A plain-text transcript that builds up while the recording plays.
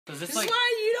This is why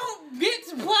you don't get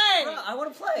to play. Bro, I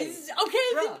want to play. Okay,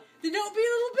 then don't be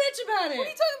a little bitch about it. What are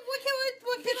you talking? What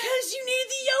can Because you need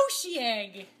the Yoshi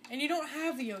egg, and you don't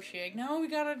have the Yoshi egg. Now we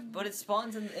gotta. But it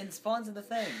spawns in the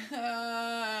thing.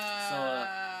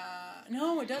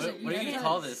 No, it doesn't. What do you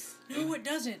call this? No, it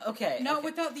doesn't. Okay. Not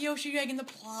without the Yoshi egg in the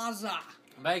plaza.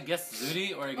 Am I guess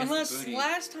Zooty or I guess Unless Booty?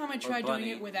 last time I tried doing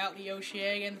Bunny? it without the Yoshi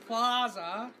egg in the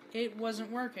plaza, it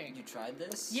wasn't working. You tried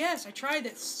this? Yes, I tried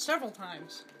it several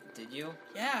times. Did you?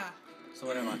 Yeah. So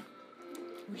what am I?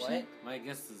 What? My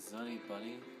guess is Zunny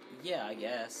Bunny. Yeah, I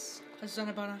guess. A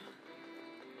Zanabana.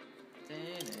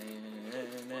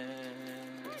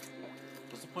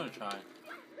 What's the point of trying?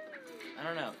 I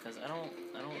don't know, because I don't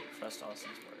trust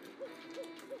Austin's word.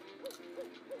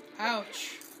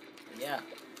 Ouch. Yeah.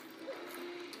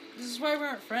 This is why we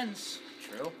aren't friends.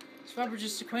 True. This is why we're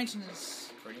just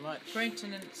acquaintances. Pretty much.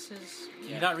 Acquaintances. Can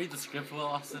you not read the script well,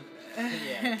 Austin? Yeah.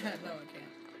 No, I can't.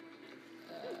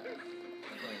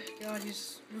 God,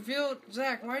 he's revealed.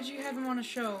 Zach, why'd you have him on a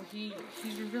show? He's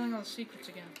revealing all the secrets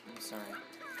again. I'm sorry.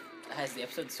 Has the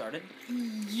episode started?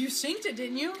 You synced it,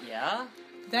 didn't you? Yeah.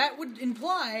 That would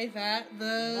imply that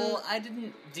the... Well, I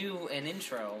didn't do an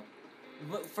intro.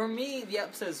 But for me, the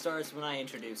episode starts when I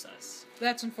introduce us.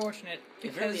 That's unfortunate.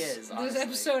 It really is, This honestly.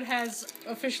 episode has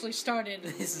officially started.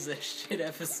 This is a shit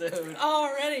episode.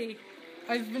 Already!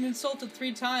 I've been insulted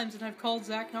 3 times and I've called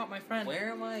Zach not my friend.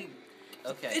 Where am I?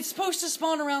 Okay. It's supposed to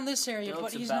spawn around this area, That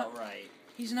but he's about not. right.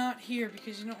 He's not here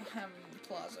because you don't have him in the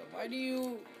plaza.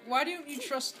 Why don't you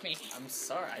trust me? I'm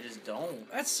sorry, I just don't.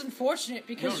 That's unfortunate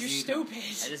because you're stupid.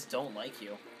 I just don't like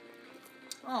you.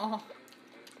 Oh.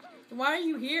 Why are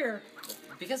you here?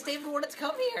 Because David wanted to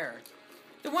come here.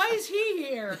 Then why is he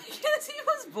here? Because he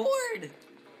was bored.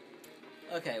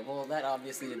 Okay, well, that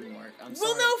obviously didn't work. I'm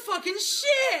sorry. Well, no fucking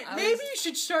shit! Maybe you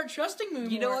should start trusting me more.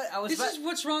 You know what? This is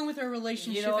what's wrong with our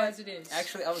relationship as it is.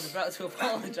 Actually, I was about to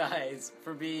apologize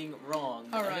for being wrong.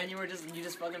 All right. And then you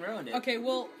just fucking ruined it. Okay,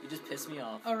 well... You just pissed me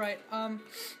off. Alright,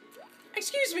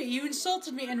 excuse me, you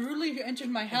insulted me and rudely entered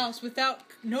my house without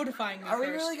notifying me Are we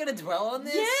first. really gonna dwell on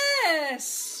this?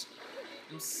 Yes!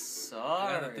 I'm I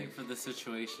sorry. gotta think for the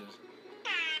situation.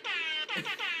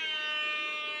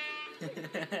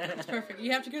 That's perfect.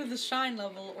 You have to go to the shine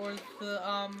level or the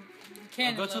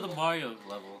cannon I'll go to level. the Mario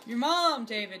level. Your mom,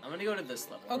 David. I'm gonna go to this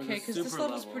level. Okay, because this super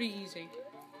level's level. pretty easy.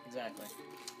 Exactly.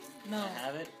 No. I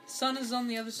have it. Sun is on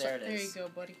the other There side. it There is. you go,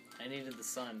 buddy. I needed the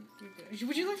sun. You're good.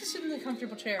 Would you like to sit in the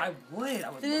comfortable chair? I would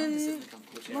love Then to sit in the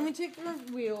comfortable chair. Let me take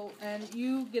the wheel, and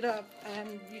you get up,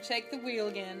 and you take the wheel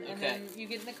again, and Okay. then you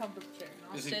get in the comfortable chair.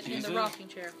 And I'll Is it sit in the Jesus? rocking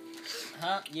chair.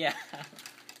 Huh? Yeah.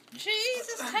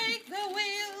 Jesus, take the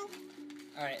wheel!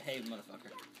 Alright, hey,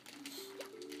 motherfucker.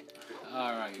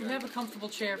 Alright, You have a comfortable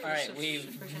chair for Alright,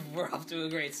 subscription. we're off to a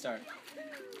great start.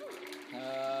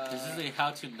 This is a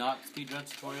how to not speedrun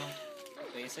tutorial.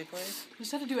 Basically? You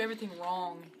just have to do everything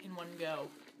wrong in one go.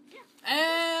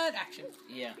 And action.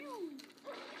 Yeah.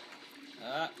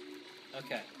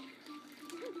 Okay.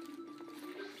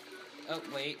 Oh,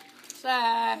 wait.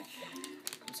 Zach.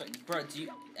 I'm sorry, bro, do you...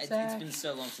 It's Zach. been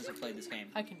so long since I played this game.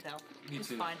 I can tell. Me It's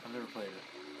too. fine. I've never played it.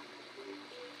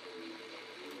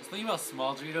 The thing about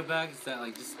small Dorito bags is that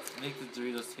like just make the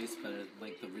Doritos taste better than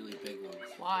like the really big ones.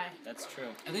 Why? That's true.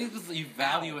 I think it's because you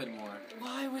value it more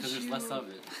Why would because you... there's less of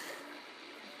it.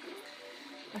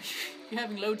 You're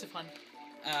having loads of fun.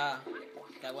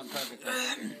 That went perfectly.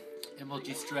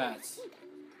 MLG strats.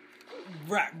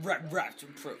 Rap to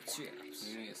pro chips.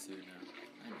 You're gonna get sued now.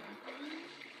 I know.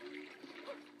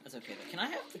 That's okay though. Can I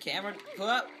have the camera pull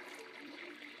up?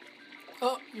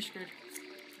 Oh, you're screwed.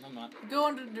 No, I'm not. Go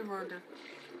under the diverter.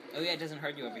 Oh yeah, it doesn't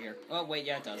hurt you over here. Oh wait,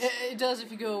 yeah it does. It does if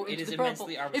you go into It is the purple.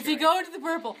 immensely arbitrary. If you go into the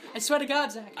purple, I swear to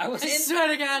God, Zach. I swear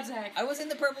to God, Zach. I was in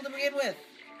the purple to begin with.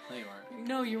 No, you aren't.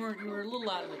 No, you weren't. You were a little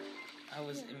out of it I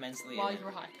was immensely while in you it.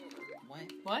 were high. What?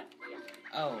 What?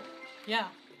 Oh, Yeah.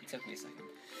 it took me a second.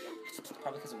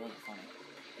 Probably because it wasn't funny.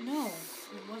 No,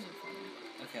 it wasn't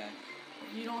funny. Okay,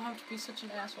 You don't have to be such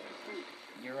an asshole.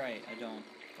 you're right. I don't.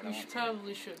 But You I want to.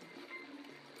 probably should.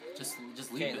 Just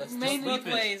leave Okay, it. let's Just look leave both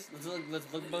it. ways. Let's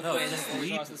look both No, ways just and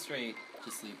leave across it. the street.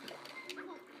 Just leave it.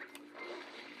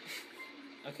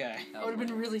 Okay. It would have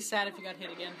been really sad if you got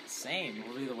hit again. Same. What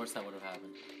would be the worst that would have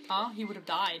happened? Huh? He would have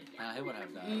died. He would have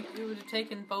He died. would have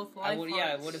taken both life I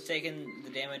hearts. would have taken the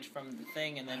damage from the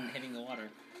thing and then hitting the water.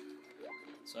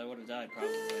 So I would have died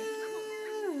probably.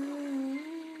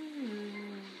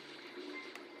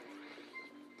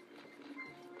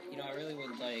 You know, I really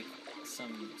would like some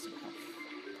help.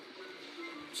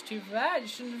 It's too bad. You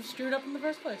shouldn't have screwed up in the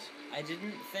first place. I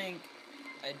didn't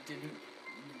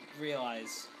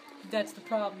realize. That's the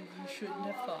problem. You shouldn't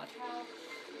have thought.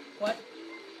 What?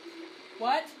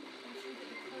 What?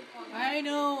 I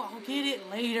know. I'll get it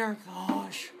later.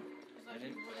 Gosh. I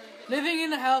didn't. Living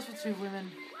in a house with two women.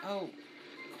 Oh,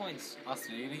 coins.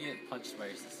 Austin, you're gonna get punched by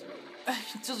your sister.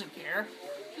 She doesn't care.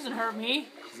 She doesn't hurt me.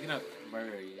 She's gonna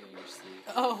murder you in your sleep.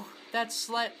 Oh, that's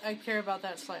slight. I care about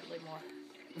that slightly more.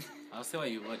 I don't see why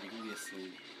you would. You can be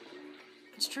asleep.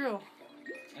 It's true.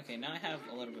 Okay, now I have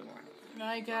a little bit more. Now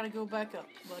I gotta go back up,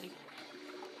 buddy.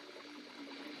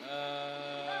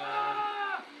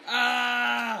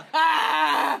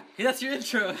 Ah! Hey, that's your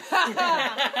intro.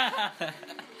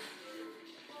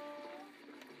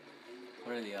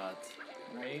 What are the odds?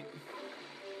 Right?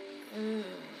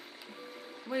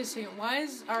 Wait a second. Why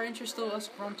is our intro still us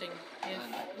grunting if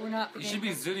we're not? You should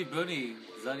be Zuni Bunny.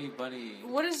 Zuni Bunny.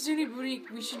 What is Zuni Booty?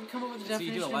 We should come up with a So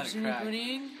you do a definition line of of Zuni crack.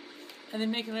 Bootying, and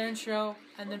then make an intro,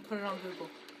 and then put it on Google.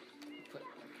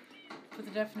 Put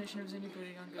the definition of Zuni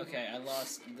Bootying on Google. Okay, you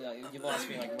lost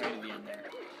me like right at the end there.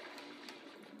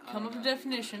 Come up with a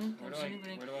definition Where of do I, Zuni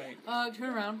Bootying. where do I, Turn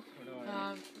around. where do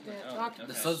I? Yeah, Oh, talk. okay.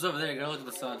 The sun's over there. You gotta look at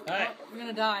the sun. Hi. Oh, we're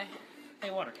gonna die.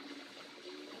 Hey, water.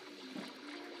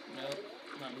 Nope,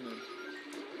 not moving.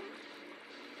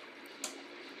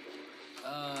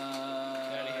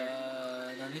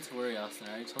 No need to worry, Austin.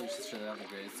 I already told your sister that I'm the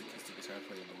greatest acoustic guitar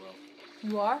player in the world.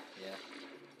 You are?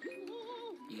 Yeah.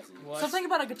 Easily. What? Something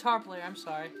about a guitar player. I'm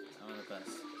sorry. I'm the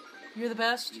best. You're the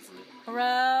best. Easily.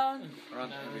 Around. Around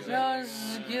No, everywhere. No, this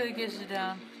is good. Gets you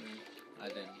down. I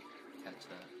didn't catch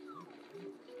that.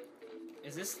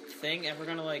 Is this thing ever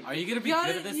gonna like? Are you gonna be Got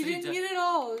good it. at this? You didn't get it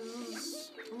all.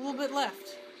 There's a little bit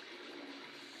left.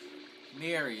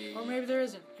 Mary. Or maybe there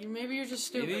isn't. Maybe you're just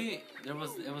stupid. Maybe it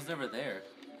was never there.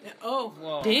 Yeah, oh,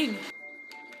 Whoa. ding.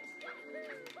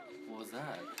 What was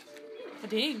that? A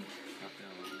ding. Nothing.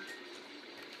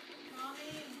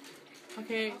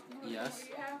 Okay, Yes.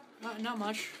 not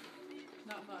much.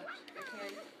 Not much.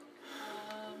 Okay.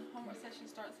 Homework session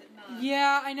starts at 9.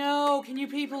 Yeah, I know. Can you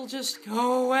people just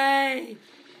go away?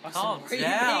 Calm Why are you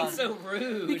down. being so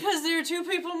rude? Because there are two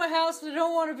people in my house that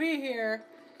don't want to be here,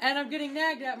 and I'm getting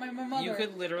nagged at by my mother You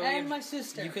could literally and have- my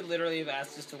sister. You could literally have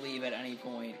asked us to leave at any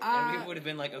point, Uh, and we would have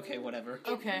been like, okay, whatever. If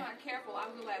Okay. you're not careful, I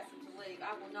will ask them to leave.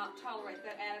 I will not tolerate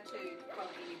that attitude from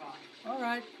anybody. All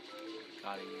right.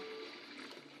 Got it.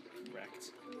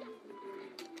 Wrecked.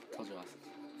 Told you, Austin.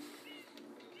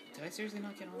 Did I seriously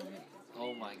not get all of it?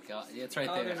 Oh my god. Yeah, it's right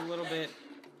Oh, there. there's a little bit.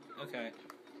 Okay.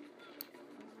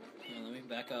 Yeah, let me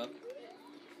back up.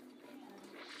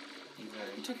 He's It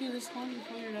right. took you this long to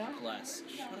figure it out? Bless.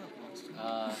 Shut up, Austin.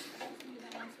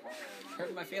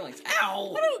 Hurt my feelings.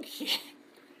 Ow! I don't care.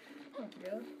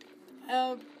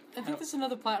 I think there's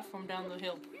another platform down the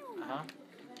hill. Uh-huh.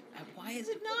 Why is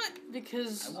it not?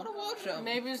 Because I want to wall jump.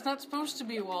 maybe it's not supposed to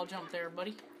be a wall jump there,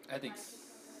 buddy. I think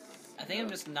I think I'm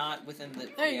just not within the.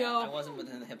 There you go. I wasn't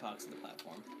within the hitbox of the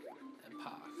platform.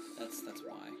 Pop. That's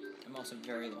why. I'm also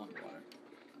very low on water.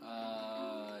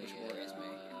 Which yeah. worries me.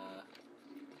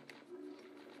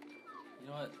 You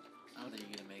know what? I don't think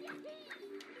you're gonna make it.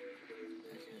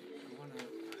 Okay. I wanna.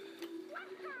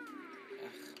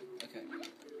 Ugh. Okay.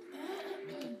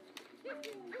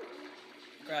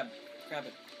 Grab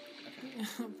it. Okay.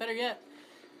 Better yet,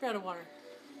 grab a water.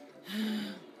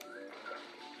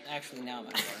 Actually, now I'm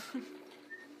out of water.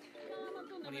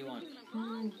 What do you want?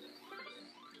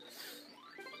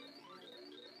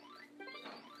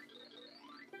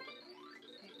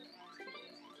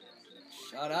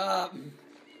 Shut up!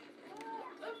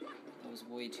 That was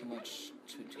way too much.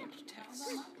 Too much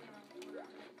text.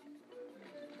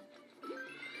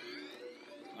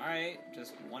 All right,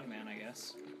 just one man, I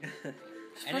guess. And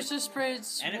Supposed to spray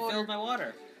And it water. filled my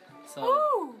water. So,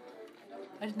 Woo!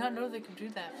 I did not know they could do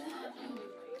that.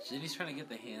 Jenny's trying to get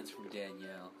the hands from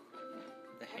Danielle.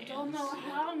 The hands. how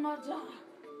much.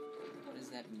 What does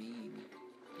that mean?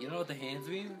 You don't know what the hands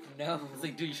mean? No, It's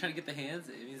like, dude, you're trying to get the hands?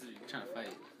 It means you're trying to fight.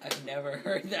 I've never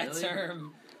heard that Really?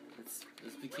 term.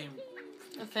 This became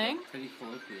A thing? pretty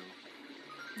colloquial.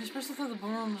 You're supposed to throw the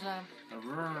berms at him. A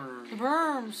The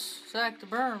berms! Zach, the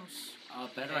berms.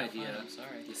 better Okay, idea. fine, I'm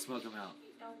sorry. You smoke them out.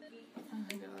 Oh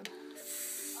my god.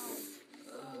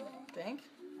 Think?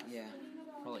 Yeah.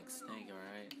 More like snake,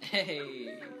 alright?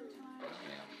 Hey.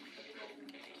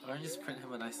 Or just print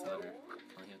him a nice letter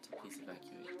telling him to please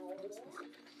evacuate.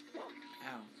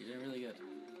 Ow. You did really good.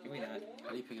 Give me that. How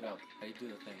do you pick it up? How do you do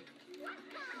the thing?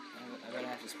 I better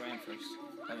have to spray him first.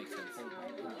 That makes sense.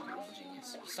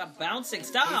 Genius. Stop bouncing.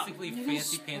 Stop. Basically, You can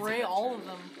fancy pants. spray all of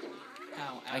them.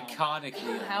 Ow. Ow.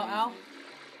 Iconically. How, Al? amazing.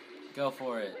 Go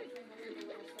for it.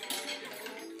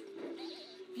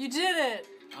 You did it!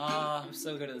 I'm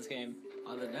so good at this game.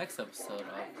 On the next episode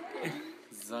of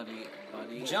Zunny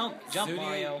Bunny. Jump, Zuni,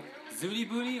 Mario. Zuni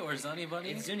Booty or Zunny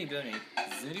Bunny? It's Zuni Booney.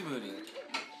 Zuni Booty.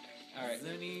 Alright.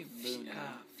 Zuni Booty.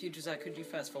 Future Zach, could you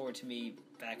fast forward to me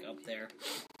back up there?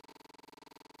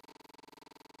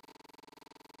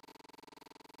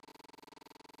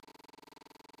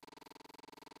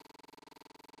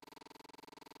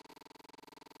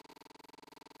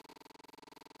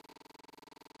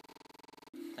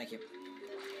 Thank you.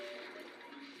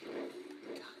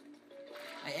 God.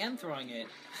 I am throwing it.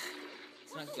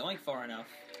 It's not going far enough.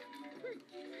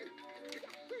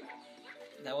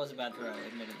 That was a bad throw,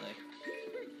 admittedly.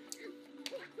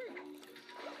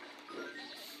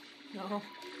 No.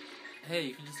 Hey,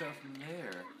 you can just start from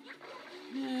there.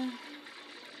 Yeah.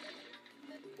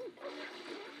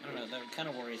 I don't know, that kind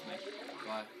of worries me.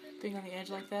 Why? Being on the edge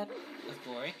like that. With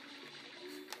Glory.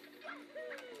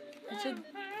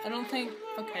 I don't think.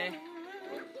 Okay.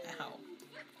 Ow.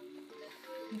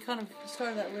 You kind of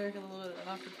started that lyric in a little bit of an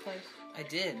awkward place. I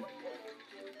did.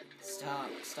 Stop,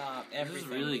 everything. This is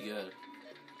really good.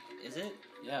 Is it?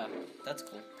 Yeah. That's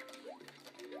cool.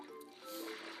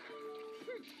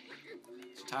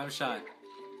 It's your time to shine.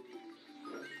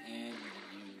 And you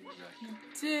wreck. You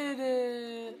did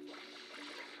it.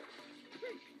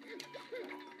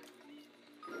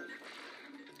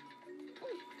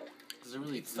 This is a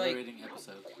really It's like- exhilarating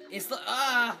episode. It's the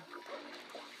By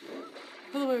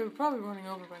the way, we're probably running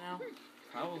over by now.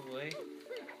 Probably.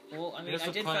 Well, I mean, Here's I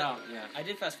the did. point out, yeah. I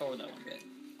did fast forward that one bit.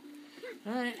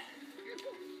 All right.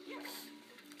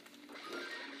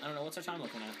 I don't know what's our time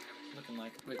looking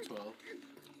like. Wait, 12.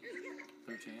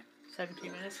 13.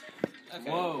 17 minutes. Okay.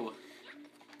 Whoa!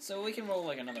 So we can roll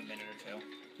like another minute or two.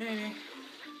 Maybe.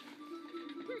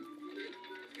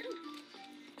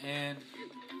 And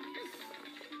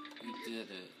you did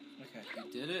it. Okay. You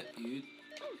did it.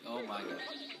 Oh my god.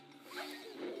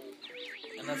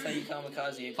 And that's how you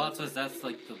kamikaze. Plot twist. That's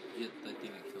like the thing that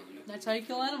killed you. That's how you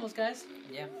kill animals, guys.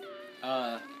 Yeah.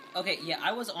 Okay. Yeah,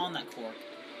 I was on that cork.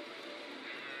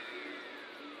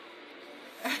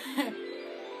 So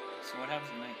what happens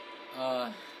to me?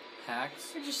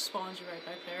 Hacks. It just spawns you right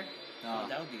back there. Oh,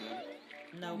 that would be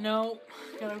good. No. No.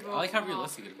 Gotta go. I like how off.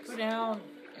 realistic it is. Go down.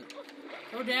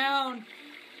 Go down.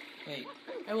 Wait.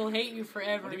 I will hate you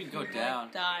forever. What do you mean if go won't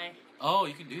down? Die. Oh,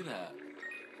 you can do that.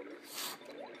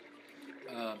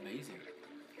 Amazing. Amazing.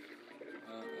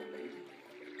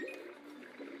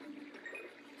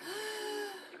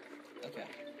 Okay.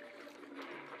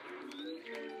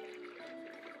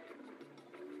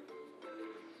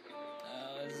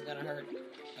 This is gonna hurt.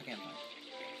 Okay, I'm fine.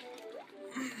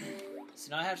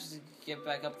 So now I have to get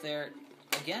back up there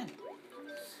again.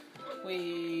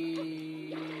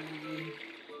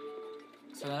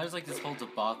 So now there's like this whole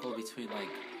debacle between like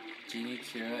Genie,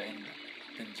 Kira, and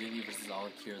then Ginny versus all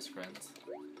of Kira's friends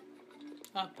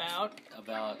About.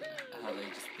 about how they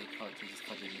just call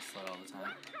Ginny a slut all the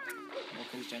time. Well,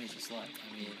 because Jenny's a slut.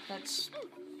 I mean, That's.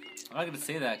 I'm not gonna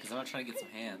say that because I'm not trying to get some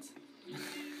hands.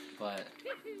 But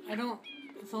I don't.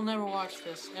 They'll never watch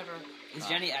this ever. Is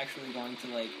Jenny actually going to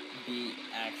like be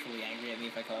actually angry at me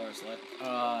if I call her a slut?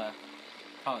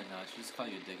 probably not. She'll just call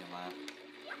you a dick and laugh.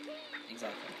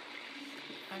 Exactly.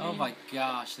 I Oh mean, my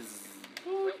gosh, this is.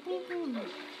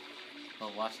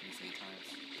 I'll watch these 8 times.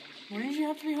 When did you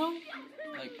have to be home?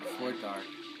 Like Before dark.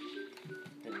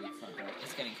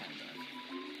 It's getting kind of dark.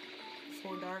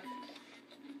 Before dark.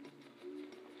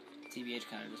 TBH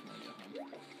kind of just want to go home.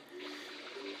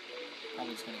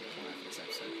 Probably just gonna go home after this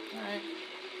episode. Alright.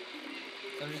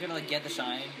 So I'm just gonna like get the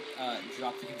shine,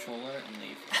 drop the controller, and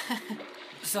leave.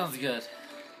 Sounds good.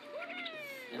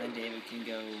 And then David can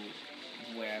go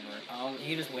wherever. He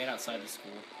can just wait outside the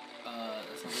school. That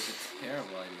sounds like a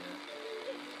terrible idea.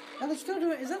 Are they still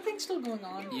doing? Is that thing still going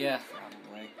on? Yeah.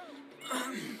 Probably.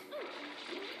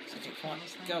 Okay, come on.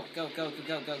 Go.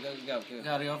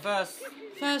 Gotta go fast.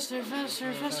 Faster,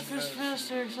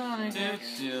 Sonic.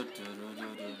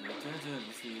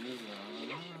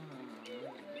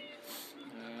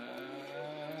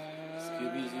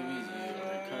 Scooby Zooby Zoo,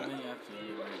 we're coming after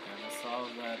you. We're gonna solve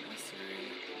that mystery.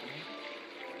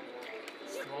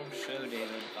 It's the wrong show,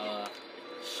 David.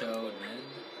 Shonen.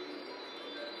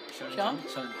 Jump?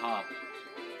 Shonen Hop.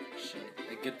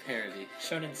 A good parody.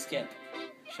 Shonen Skip.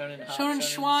 Shonen Hop. Shonen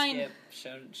Schwein.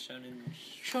 Skip. Shonen.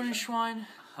 Shonen Schwein.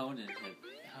 Honen hip.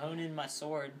 Honin my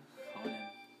sword. Honen.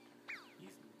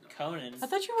 Conan. I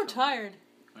thought you were tired.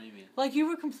 What do you mean? Like you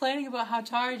were complaining about how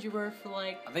tired you were for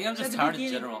like. I think I'm just at the tired in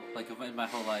beginning. general, like in my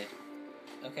whole life.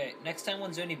 Okay, next time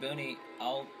on Zuni Booney,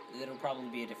 it'll probably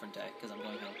be a different day because I'm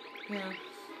going home.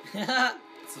 Yeah.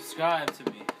 Subscribe to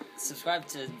me. Subscribe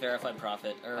to Verified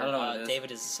Prophet, or I don't know what it is.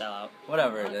 David is a sellout.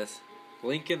 Whatever it is.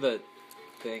 Link in the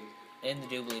thing. In the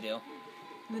doobly doo.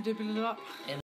 The dibbly dop.